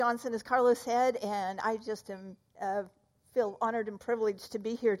Johnson, as Carlos said, and I just feel honored and privileged to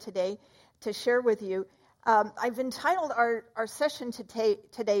be here today to share with you. I've entitled our session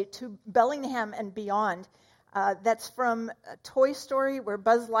today to Bellingham and Beyond. That's from Toy Story, where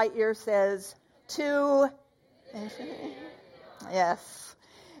Buzz Lightyear says, to... Yes.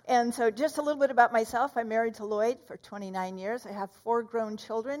 And so just a little bit about myself. I'm married to Lloyd for 29 years. I have 4 grown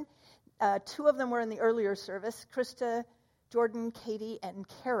children. 2 of them were in the earlier service, Krista, Jordan, Katie, and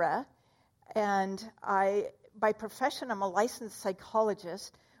Kara. And by profession, I'm a licensed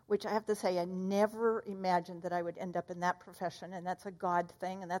psychologist, which I have to say I never imagined that I would end up in that profession, and that's a God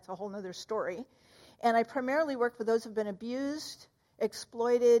thing, and that's a whole other story. And I primarily work with those who have been abused,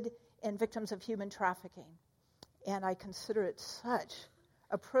 exploited, and victims of human trafficking. And I consider it such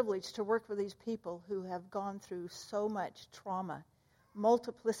a privilege to work with these people who have gone through so much trauma,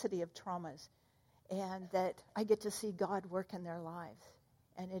 multiplicity of traumas, and that I get to see God work in their lives.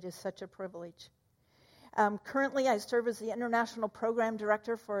 And it is such a privilege. Currently, I serve as the International Program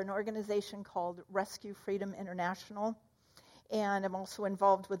Director for an organization called Rescue Freedom International, and I'm also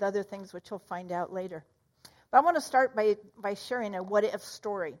involved with other things which you'll find out later. But I want to start by sharing a what-if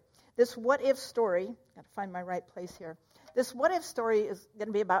story. This what-if story, got to find my right place here. This what-if story is going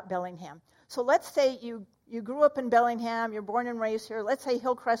to be about Bellingham. So let's say you grew up in Bellingham, you're born and raised here. Let's say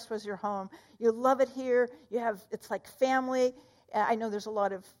Hillcrest was your home. You love it here. It's like family. I know there's a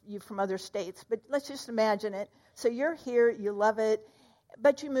lot of you from other states, but let's just imagine it. So you're here, you love it,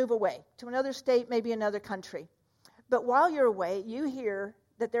 but you move away to another state, maybe another country. But while you're away, you hear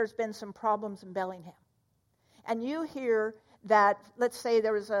that there's been some problems in Bellingham. And you hear that, let's say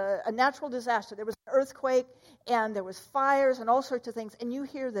there was a natural disaster, there was an earthquake, and there was fires and all sorts of things, and you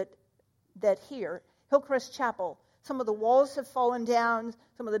hear that here, Hillcrest Chapel, some of the walls have fallen down,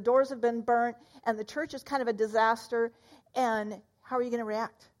 some of the doors have been burnt, and the church is kind of a disaster, and how are you going to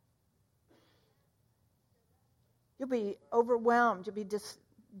react? You'll be overwhelmed, you'll be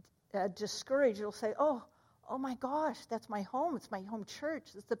discouraged, you'll say, oh my gosh, that's my home, it's my home church,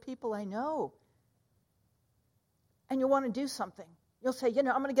 it's the people I know. And you'll want to do something. You'll say, I'm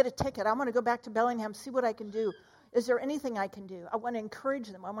going to get a ticket. I want to go back to Bellingham, see what I can do. Is there anything I can do? I want to encourage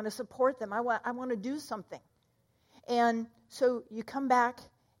them. I want to support them. I want to do something. And so you come back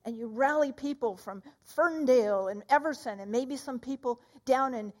and you rally people from Ferndale and Everson and maybe some people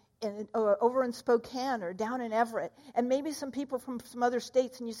down over in Spokane or down in Everett and maybe some people from some other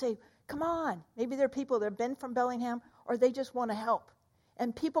states, and you say, come on. Maybe they're people that have been from Bellingham or they just want to help.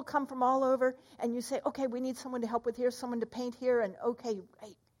 And people come from all over, and you say, okay, we need someone to help with here, someone to paint here, and okay,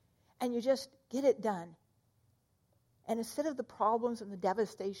 great. And you just get it done. And instead of the problems and the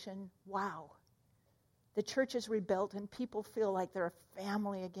devastation, wow, the church is rebuilt, and people feel like they're a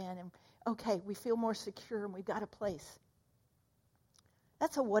family again, and okay, we feel more secure, and we've got a place.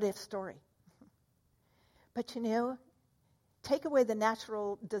 That's a what-if story. But take away the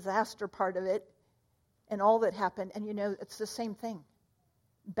natural disaster part of it and all that happened, and it's the same thing.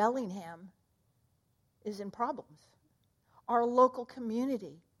 Bellingham is in problems. Our local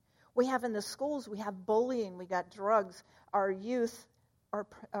community. We have in the schools, we have bullying, we got drugs. Our youth are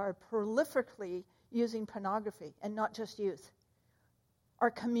prolifically using pornography, and not just youth. Our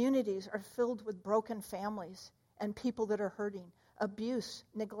communities are filled with broken families and people that are hurting. Abuse,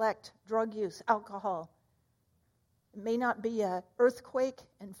 neglect, drug use, alcohol. It may not be an earthquake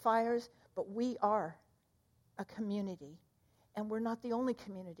and fires, but we are a community. And we're not the only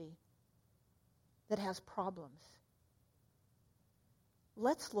community that has problems.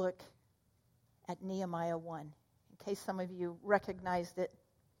 Let's look at Nehemiah 1, in case some of you recognized it.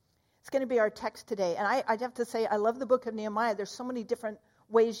 It's going to be our text today. And I'd have to say, I love the book of Nehemiah. There's so many different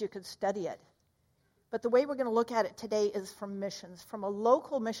ways you could study it. But the way we're going to look at it today is from missions, from a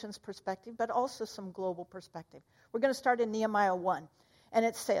local missions perspective, but also some global perspective. We're going to start in Nehemiah 1. And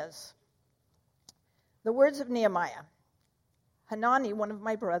it says, the words of Nehemiah. Hanani, one of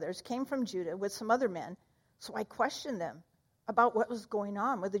my brothers, came from Judah with some other men, so I questioned them about what was going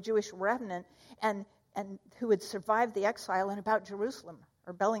on with the Jewish remnant and who had survived the exile and about Jerusalem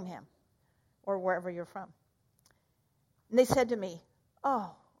or Bellingham or wherever you're from. And they said to me,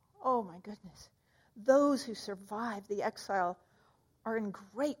 oh my goodness, those who survived the exile are in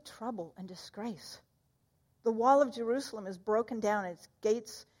great trouble and disgrace. The wall of Jerusalem is broken down and its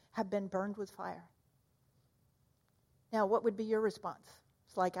gates have been burned with fire. Now, what would be your response?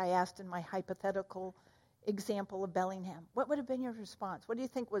 It's like I asked in my hypothetical example of Bellingham. What would have been your response? What do you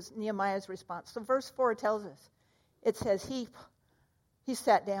think was Nehemiah's response? So verse 4 tells us. It says, he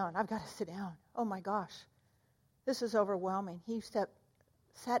sat down. I've got to sit down. Oh my gosh. This is overwhelming. He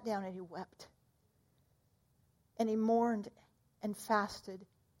sat down and he wept. And he mourned and fasted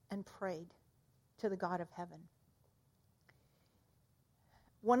and prayed to the God of heaven.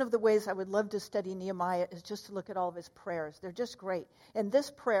 One of the ways I would love to study Nehemiah is just to look at all of his prayers. They're just great. In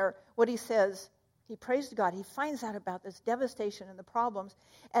this prayer, what he says, he prays to God. He finds out about this devastation and the problems,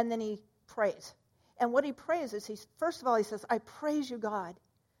 and then he prays. And what he prays is, first of all, he says, I praise you, God,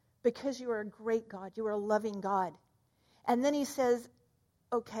 because you are a great God. You are a loving God. And then he says,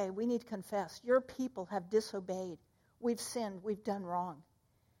 okay, we need to confess. Your people have disobeyed. We've sinned. We've done wrong.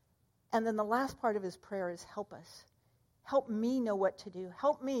 And then the last part of his prayer is, help us. Help me know what to do.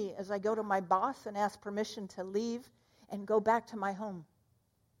 Help me as I go to my boss and ask permission to leave and go back to my home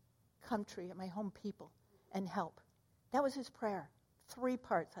country and my home people and help. That was his prayer. 3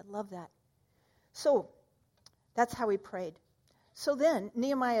 parts. I love that. So that's how he prayed. So then,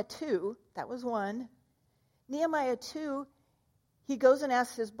 Nehemiah 2, that was 1. Nehemiah 2, he goes and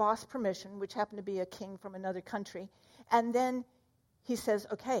asks his boss permission, which happened to be a king from another country. And then he says,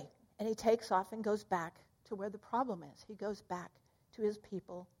 okay. And he takes off and goes back to where the problem is. He goes back to his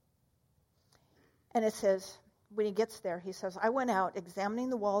people. And it says, when he gets there, he says, I went out examining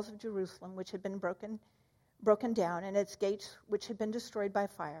the walls of Jerusalem, which had been broken down, and its gates, which had been destroyed by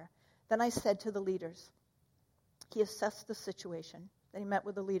fire. Then I said to the leaders, he assessed the situation. Then he met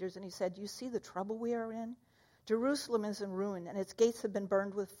with the leaders, and he said, do you see the trouble we are in? Jerusalem is in ruin, and its gates have been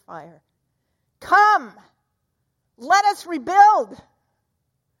burned with fire. Come, let us rebuild.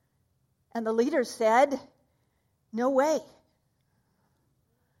 And the leaders said, no way.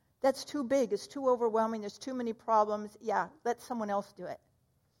 That's too big. It's too overwhelming. There's too many problems. Yeah, let someone else do it.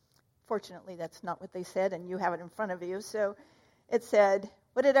 Fortunately, that's not what they said, and you have it in front of you. So it said,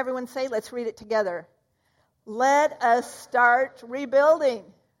 what did everyone say? Let's read it together. Let us start rebuilding.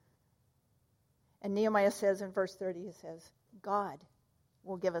 And Nehemiah says in verse 30, he says, God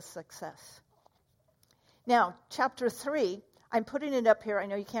will give us success. Now, chapter 3, I'm putting it up here. I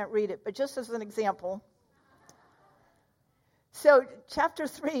know you can't read it, but just as an example. So chapter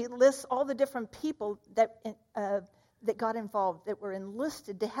 3 lists all the different people that got involved, that were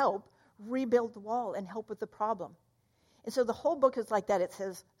enlisted to help rebuild the wall and help with the problem. And so the whole book is like that. It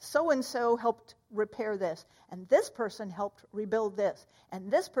says, so-and-so helped repair this, and this person helped rebuild this, and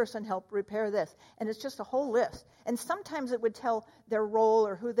this person helped repair this. And it's just a whole list. And sometimes it would tell their role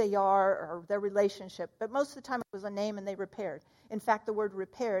or who they are or their relationship, but most of the time it was a name and they repaired. In fact, the word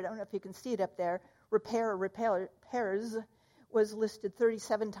repaired, I don't know if you can see it up there, repair or repairs was listed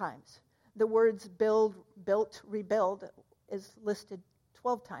 37 times. The words build, built, rebuild is listed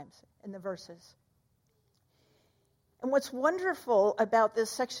 12 times in the verses. And what's wonderful about this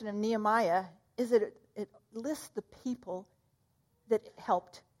section of Nehemiah is that it lists the people that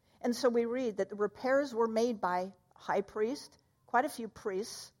helped. And so we read that the repairs were made by high priest, quite a few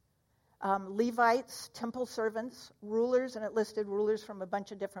priests, Levites, temple servants, rulers, and it listed rulers from a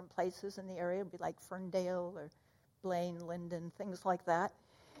bunch of different places in the area. It would be like Ferndale or Blaine, Linden, things like that.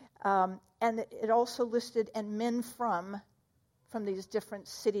 And it also listed and men from these different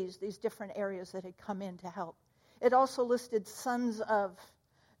cities, these different areas that had come in to help. It also listed sons of,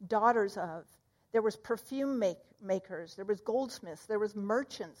 daughters of. There was perfume makers. There was goldsmiths. There was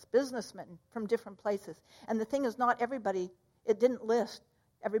merchants, businessmen from different places. And the thing is, not everybody, it didn't list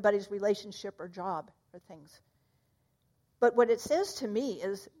everybody's relationship or job or things. But what it says to me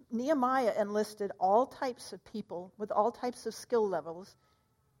is Nehemiah enlisted all types of people with all types of skill levels.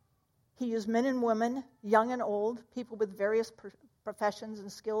 He used men and women, young and old, people with various professions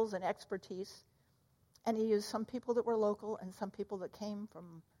and skills and expertise. And he used some people that were local and some people that came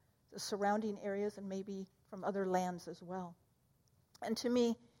from the surrounding areas and maybe from other lands as well. And to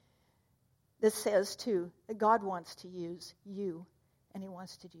me, this says, too, that God wants to use you and he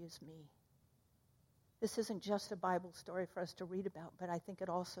wants to use me. This isn't just a Bible story for us to read about, but I think it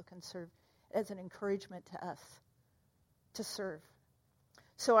also can serve as an encouragement to us to serve.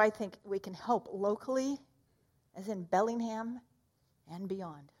 So I think we can help locally, as in Bellingham and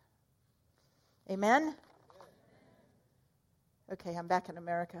beyond. Amen? Okay, I'm back in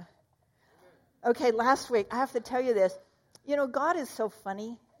America. Okay, last week, I have to tell you this. You know, God is so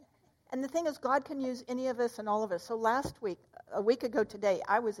funny. And the thing is, God can use any of us and all of us. So last week, a week ago today,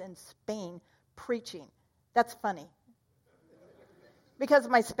 I was in Spain preaching. That's funny. Because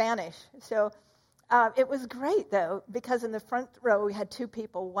of my Spanish. So it was great, though, because in the front row, we had 2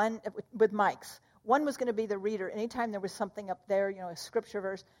 people, one with mics. One was going to be the reader. Anytime there was something up there, you know, a scripture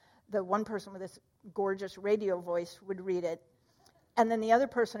verse, the one person with this gorgeous radio voice would read it. And then the other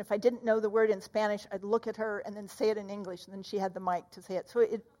person, if I didn't know the word in Spanish, I'd look at her and then say it in English, and then she had the mic to say it. So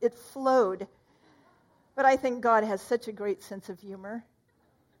it flowed. But I think God has such a great sense of humor.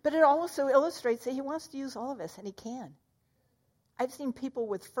 But it also illustrates that he wants to use all of us, and he can. I've seen people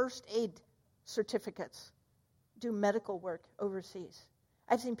with first aid certificates do medical work overseas.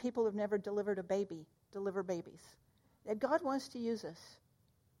 I've seen people who've never delivered a baby deliver babies. That God wants to use us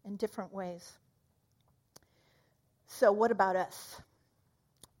in different ways. So what about us?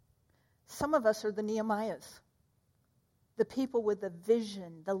 Some of us are the Nehemiahs, the people with the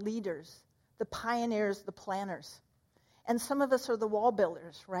vision, the leaders, the pioneers, the planners. And some of us are the wall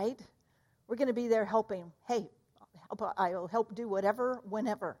builders, right? We're going to be there helping. Hey, I'll help do whatever,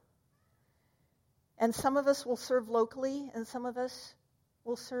 whenever. And some of us will serve locally, and some of us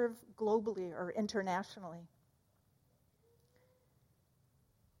will serve globally or internationally.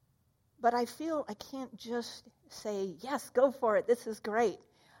 But I feel I can't just say, yes, go for it, this is great.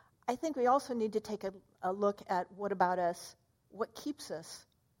 I think we also need to take a look at what about us, what keeps us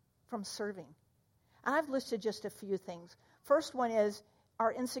from serving. And I've listed just a few things. First one is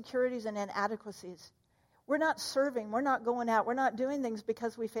our insecurities and inadequacies. We're not serving, we're not going out, we're not doing things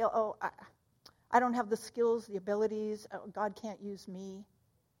because we feel, I don't have the skills, the abilities, God can't use me.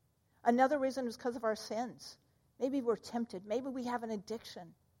 Another reason is because of our sins. Maybe we're tempted, maybe we have an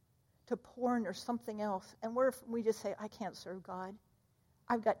addiction to porn or something else, and we just say, I can't serve God.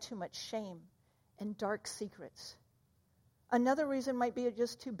 I've got too much shame and dark secrets. Another reason might be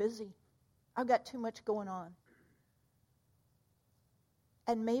just too busy. I've got too much going on.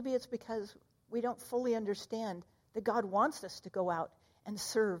 And maybe it's because we don't fully understand that God wants us to go out and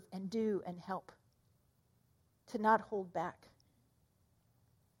serve and do and help, to not hold back.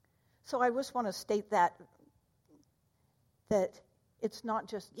 So I just want to state that it's not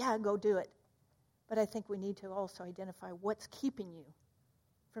just, go do it. But I think we need to also identify what's keeping you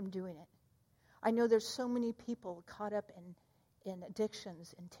from doing it. I know there's so many people caught up in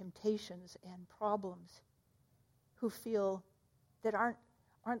addictions and temptations and problems who feel that aren't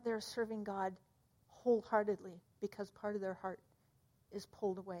there serving God wholeheartedly because part of their heart is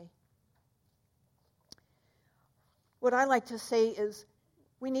pulled away. What I like to say is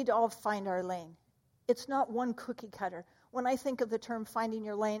we need to all find our lane. It's not one cookie cutter. When I think of the term finding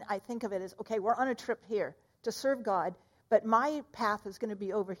your lane, I think of it as, okay, we're on a trip here to serve God, but my path is going to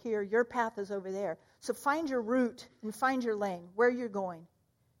be over here, your path is over there. So find your route and find your lane, where you're going.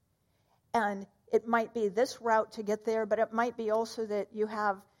 And it might be this route to get there, but it might be also that you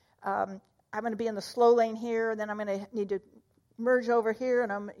have, I'm going to be in the slow lane here, and then I'm going to need to merge over here,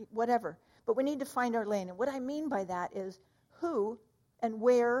 and whatever. But we need to find our lane. And what I mean by that is who and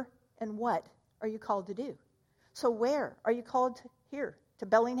where and what are you called to do? So where? Are you called to here, to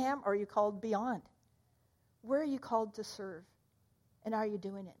Bellingham, or are you called beyond? Where are you called to serve? And are you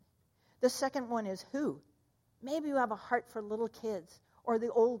doing it? The second one is who. Maybe you have a heart for little kids or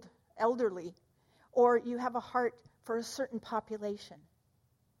the elderly, or you have a heart for a certain population.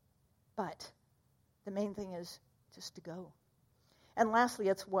 But the main thing is just to go. And lastly,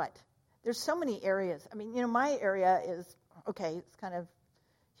 it's what? There's so many areas. I mean, my area is, it's kind of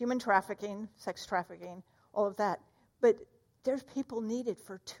human trafficking, sex trafficking, all of that. But there's people needed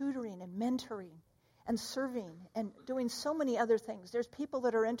for tutoring and mentoring and serving and doing so many other things. There's people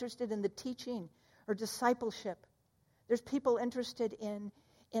that are interested in the teaching or discipleship. There's people interested in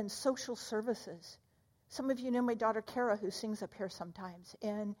social services. Some of you know my daughter Kara, who sings up here sometimes.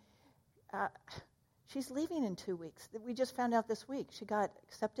 And she's leaving in 2 weeks. We just found out this week. She got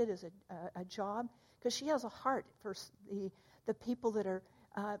accepted as a job because she has a heart for the people that are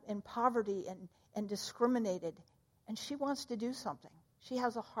in poverty and discriminated. And she wants to do something. She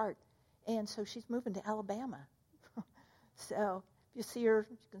has a heart. And so she's moving to Alabama. So if you see her,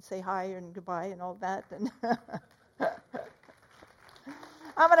 you can say hi and goodbye and all that. And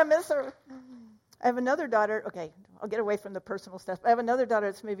I'm going to miss her. I have another daughter. Okay, I'll get away from the personal stuff. I have another daughter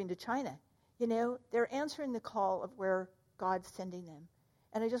that's moving to China. They're answering the call of where God's sending them.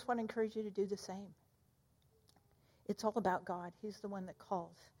 And I just want to encourage you to do the same. It's all about God. He's the one that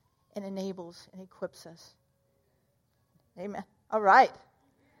calls and enables and equips us. Amen. All right.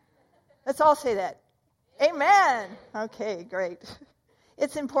 Let's all say that. Amen. Okay, great.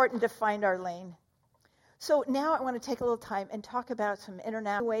 It's important to find our lane. So now I want to take a little time and talk about some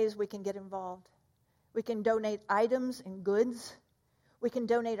international ways we can get involved. We can donate items and goods. We can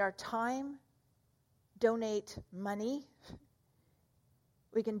donate our time, donate money.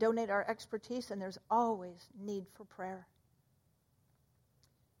 We can donate our expertise, and there's always need for prayer.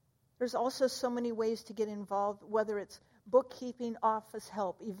 There's also so many ways to get involved, whether it's bookkeeping, office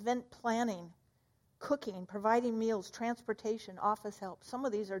help, event planning, cooking, providing meals, transportation, office help. Some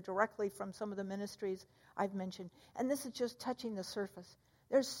of these are directly from some of the ministries I've mentioned. And this is just touching the surface.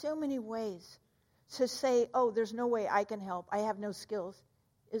 There's so many ways. To say, there's no way I can help, I have no skills,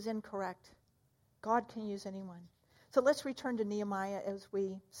 is incorrect. God can use anyone. So let's return to Nehemiah as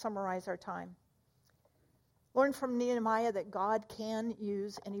we summarize our time. Learn from Nehemiah that God can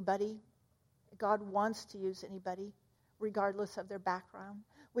use anybody. God wants to use anybody, regardless of their background.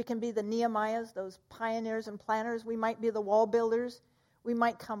 We can be the Nehemiahs, those pioneers and planners. We might be the wall builders. We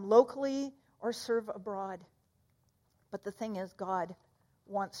might come locally or serve abroad. But the thing is, God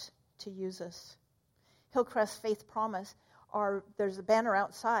wants to use us. Hillcrest Faith Promise, there's a banner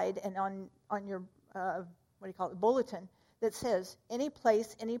outside and on your, bulletin that says, any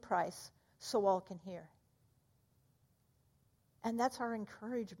place, any price, so all can hear. And that's our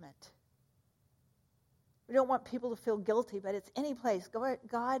encouragement. We don't want people to feel guilty, but it's any place.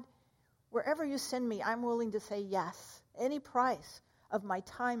 God, wherever you send me, I'm willing to say yes. Any price of my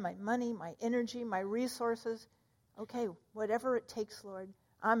time, my money, my energy, my resources. Okay, whatever it takes, Lord,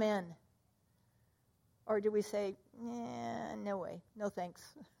 I'm in. Or do we say, no way, no thanks.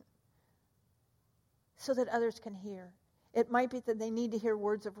 So that others can hear. It might be that they need to hear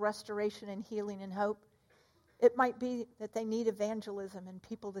words of restoration and healing and hope. It might be that they need evangelism and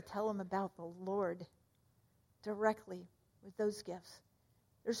people to tell them about the Lord directly with those gifts.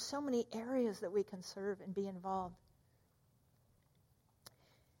 There's so many areas that we can serve and be involved.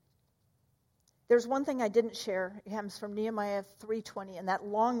 There's one thing I didn't share. It comes from Nehemiah 3:20, and that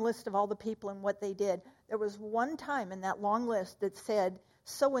long list of all the people and what they did. There was one time in that long list that said,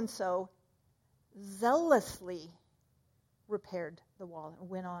 so-and-so zealously repaired the wall and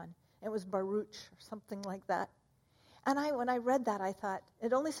went on. It was Baruch or something like that. And when I read that, I thought,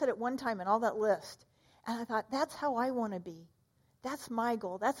 it only said it one time in all that list. And I thought, that's how I want to be. That's my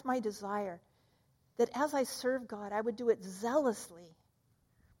goal. That's my desire. That as I serve God, I would do it zealously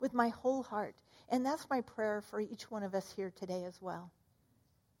with my whole heart. And that's my prayer for each one of us here today as well.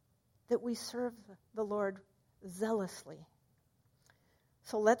 That we serve the Lord zealously.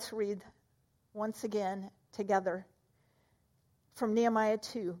 So let's read once again together from Nehemiah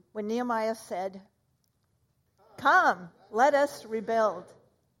 2. When Nehemiah said, "Come, let us rebuild."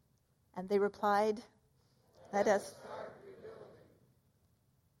 And they replied, "Let us start rebuilding."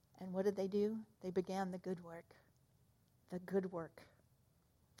 And what did they do? They began the good work. The good work.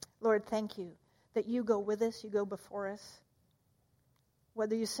 Lord, thank you that you go with us, you go before us.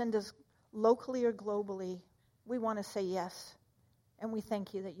 Whether you send us locally or globally, we want to say yes. And we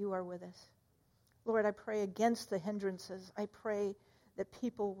thank you that you are with us. Lord, I pray against the hindrances. I pray that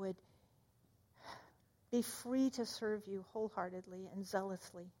people would be free to serve you wholeheartedly and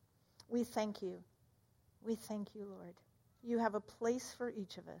zealously. We thank you. We thank you, Lord. You have a place for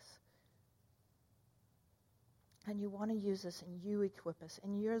each of us. And you want to use us, and you equip us,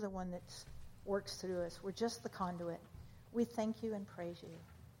 and you're the one that works through us. We're just the conduit. We thank you and praise you.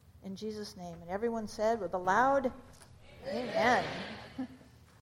 In Jesus' name. And everyone said with a loud Amen.